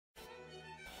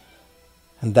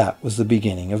and that was the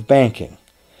beginning of banking.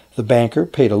 The banker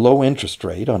paid a low interest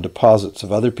rate on deposits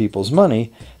of other people's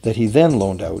money that he then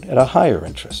loaned out at a higher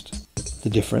interest. The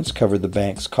difference covered the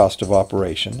bank's cost of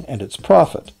operation and its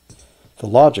profit. The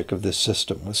logic of this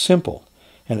system was simple,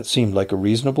 and it seemed like a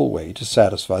reasonable way to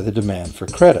satisfy the demand for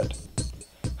credit.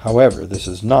 However, this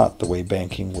is not the way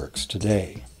banking works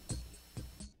today.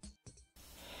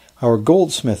 Our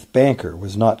goldsmith banker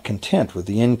was not content with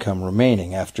the income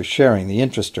remaining after sharing the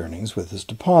interest earnings with his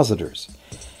depositors,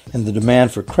 and the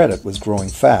demand for credit was growing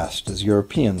fast as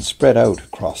Europeans spread out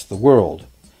across the world.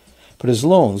 But his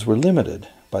loans were limited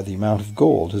by the amount of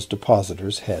gold his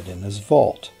depositors had in his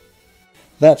vault.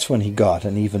 That's when he got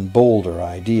an even bolder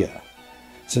idea.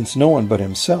 Since no one but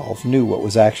himself knew what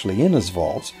was actually in his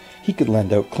vaults, he could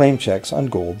lend out claim checks on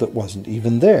gold that wasn't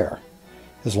even there.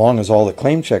 As long as all the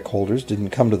claim check holders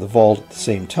didn't come to the vault at the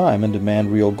same time and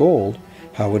demand real gold,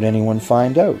 how would anyone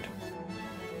find out?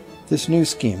 This new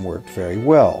scheme worked very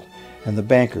well, and the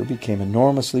banker became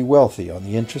enormously wealthy on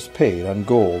the interest paid on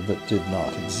gold that did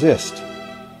not exist.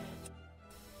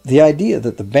 The idea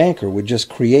that the banker would just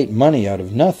create money out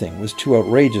of nothing was too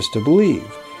outrageous to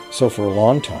believe, so for a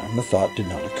long time the thought did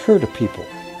not occur to people.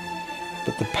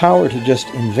 But the power to just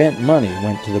invent money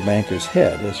went to the banker's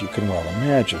head, as you can well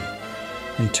imagine.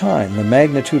 In time, the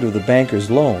magnitude of the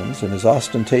banker's loans and his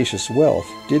ostentatious wealth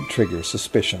did trigger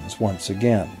suspicions once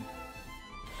again.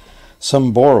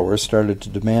 Some borrowers started to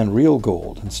demand real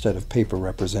gold instead of paper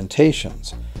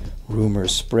representations.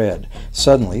 Rumors spread.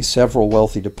 Suddenly, several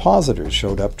wealthy depositors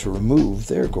showed up to remove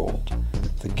their gold.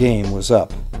 The game was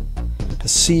up. A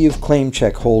sea of claim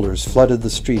check holders flooded the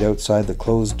street outside the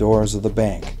closed doors of the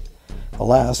bank.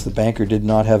 Alas, the banker did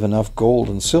not have enough gold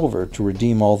and silver to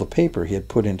redeem all the paper he had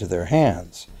put into their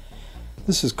hands.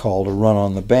 This is called a run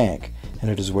on the bank, and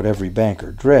it is what every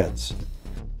banker dreads.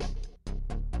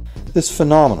 This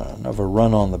phenomenon of a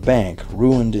run on the bank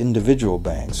ruined individual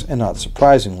banks and, not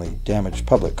surprisingly, damaged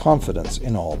public confidence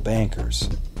in all bankers.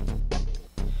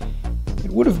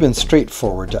 It would have been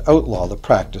straightforward to outlaw the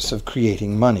practice of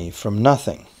creating money from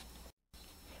nothing.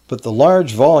 But the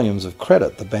large volumes of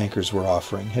credit the bankers were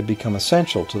offering had become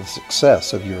essential to the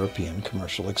success of European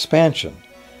commercial expansion,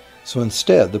 so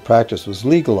instead the practice was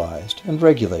legalized and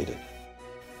regulated.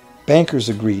 Bankers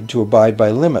agreed to abide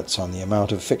by limits on the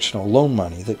amount of fictional loan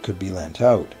money that could be lent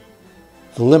out.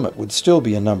 The limit would still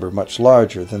be a number much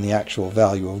larger than the actual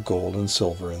value of gold and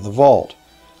silver in the vault.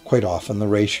 Quite often the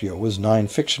ratio was 9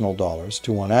 fictional dollars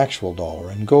to 1 actual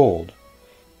dollar in gold.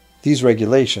 These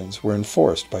regulations were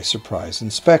enforced by surprise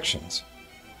inspections.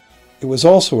 It was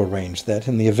also arranged that,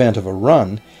 in the event of a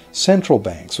run, central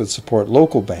banks would support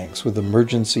local banks with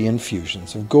emergency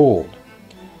infusions of gold.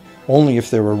 Only if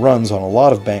there were runs on a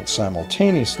lot of banks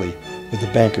simultaneously would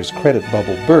the banker's credit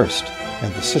bubble burst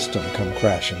and the system come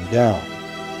crashing down.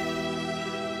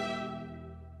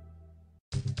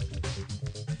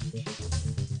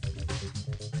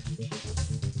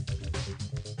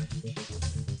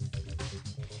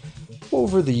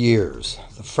 Over the years,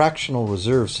 the fractional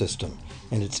reserve system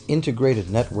and its integrated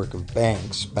network of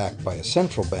banks backed by a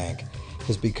central bank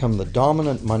has become the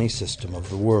dominant money system of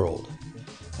the world.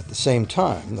 At the same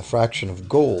time, the fraction of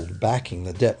gold backing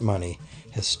the debt money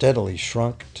has steadily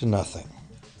shrunk to nothing.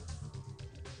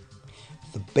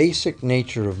 The basic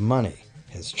nature of money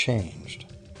has changed.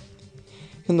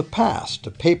 In the past,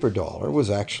 a paper dollar was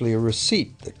actually a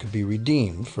receipt that could be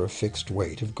redeemed for a fixed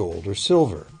weight of gold or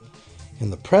silver.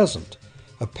 In the present,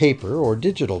 a paper or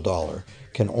digital dollar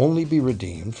can only be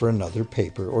redeemed for another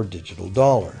paper or digital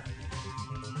dollar.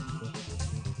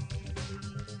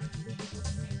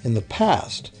 In the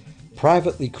past,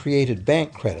 privately created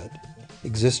bank credit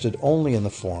existed only in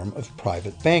the form of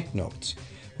private banknotes,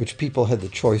 which people had the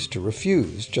choice to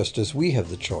refuse, just as we have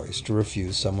the choice to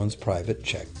refuse someone's private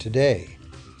check today.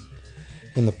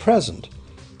 In the present,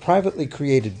 privately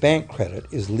created bank credit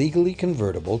is legally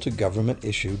convertible to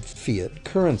government-issued fiat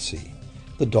currency,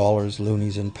 the dollars,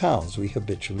 loonies, and pounds we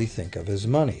habitually think of as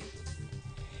money.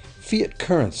 Fiat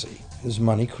currency is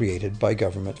money created by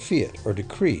government fiat or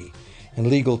decree, and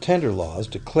legal tender laws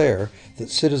declare that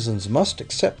citizens must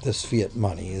accept this fiat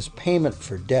money as payment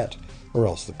for debt, or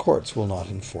else the courts will not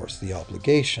enforce the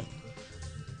obligation.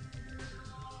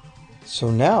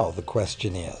 So now the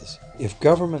question is, if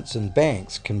governments and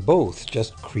banks can both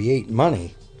just create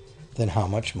money, then how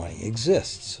much money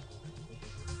exists?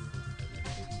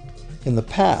 In the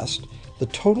past, the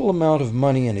total amount of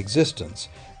money in existence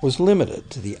was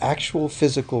limited to the actual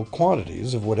physical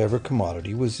quantities of whatever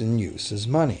commodity was in use as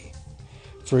money.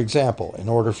 For example, in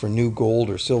order for new gold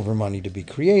or silver money to be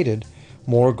created,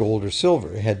 more gold or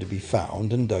silver had to be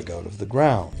found and dug out of the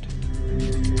ground.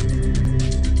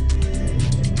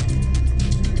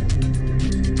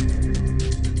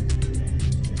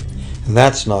 And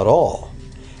that's not all.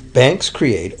 Banks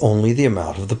create only the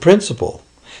amount of the principal.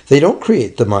 They don't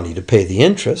create the money to pay the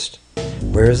interest.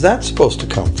 Where is that supposed to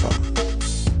come from?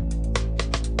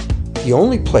 The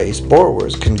only place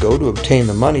borrowers can go to obtain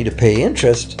the money to pay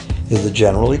interest is the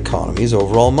general economy's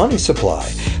overall money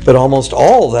supply. But almost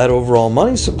all that overall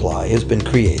money supply has been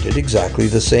created exactly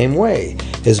the same way,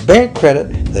 as bank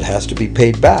credit that has to be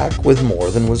paid back with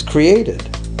more than was created.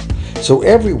 So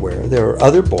everywhere there are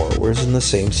other borrowers in the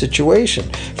same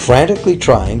situation, frantically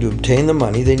trying to obtain the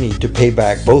money they need to pay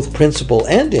back both principal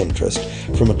and interest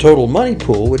from a total money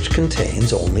pool which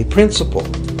contains only principal.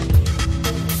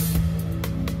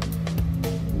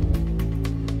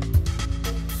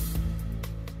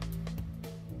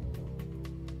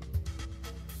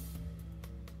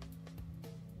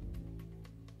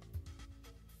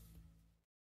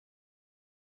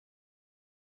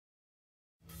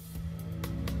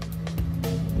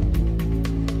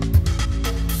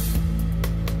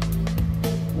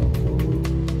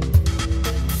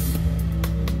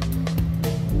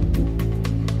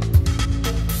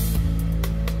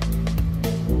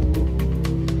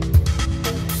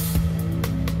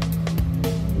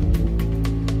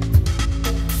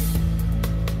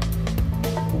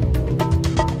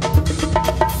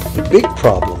 The big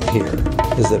problem here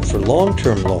is that for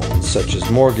long-term loans, such as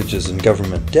mortgages and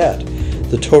government debt,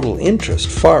 the total interest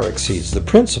far exceeds the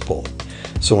principal.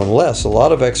 So unless a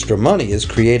lot of extra money is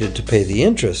created to pay the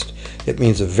interest, it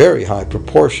means a very high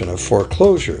proportion of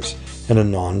foreclosures and a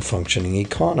non-functioning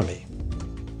economy.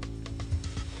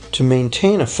 To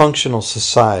maintain a functional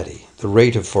society, the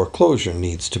rate of foreclosure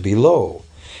needs to be low.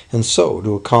 And so,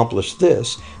 to accomplish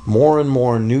this, more and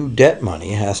more new debt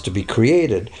money has to be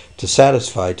created to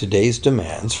satisfy today's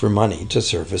demands for money to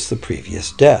service the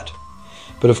previous debt.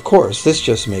 But of course, this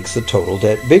just makes the total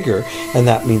debt bigger, and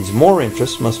that means more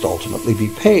interest must ultimately be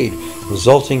paid,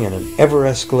 resulting in an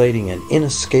ever-escalating and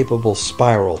inescapable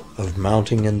spiral of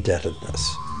mounting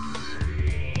indebtedness.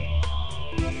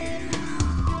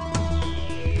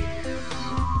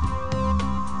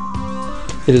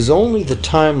 It is only the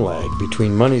time lag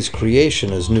between money's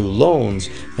creation as new loans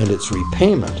and its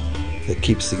repayment that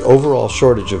keeps the overall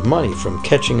shortage of money from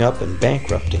catching up and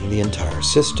bankrupting the entire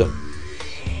system.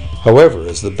 However,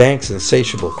 as the bank's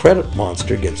insatiable credit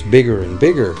monster gets bigger and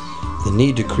bigger, the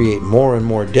need to create more and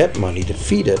more debt money to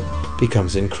feed it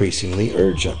becomes increasingly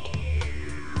urgent.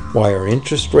 Why are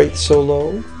interest rates so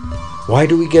low? Why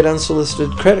do we get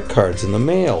unsolicited credit cards in the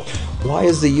mail? Why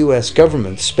is the U.S.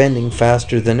 government spending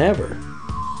faster than ever?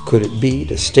 Could it be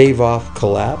to stave off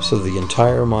collapse of the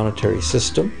entire monetary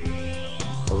system?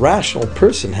 A rational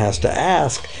person has to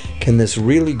ask, can this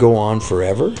really go on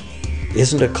forever?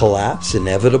 Isn't a collapse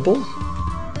inevitable?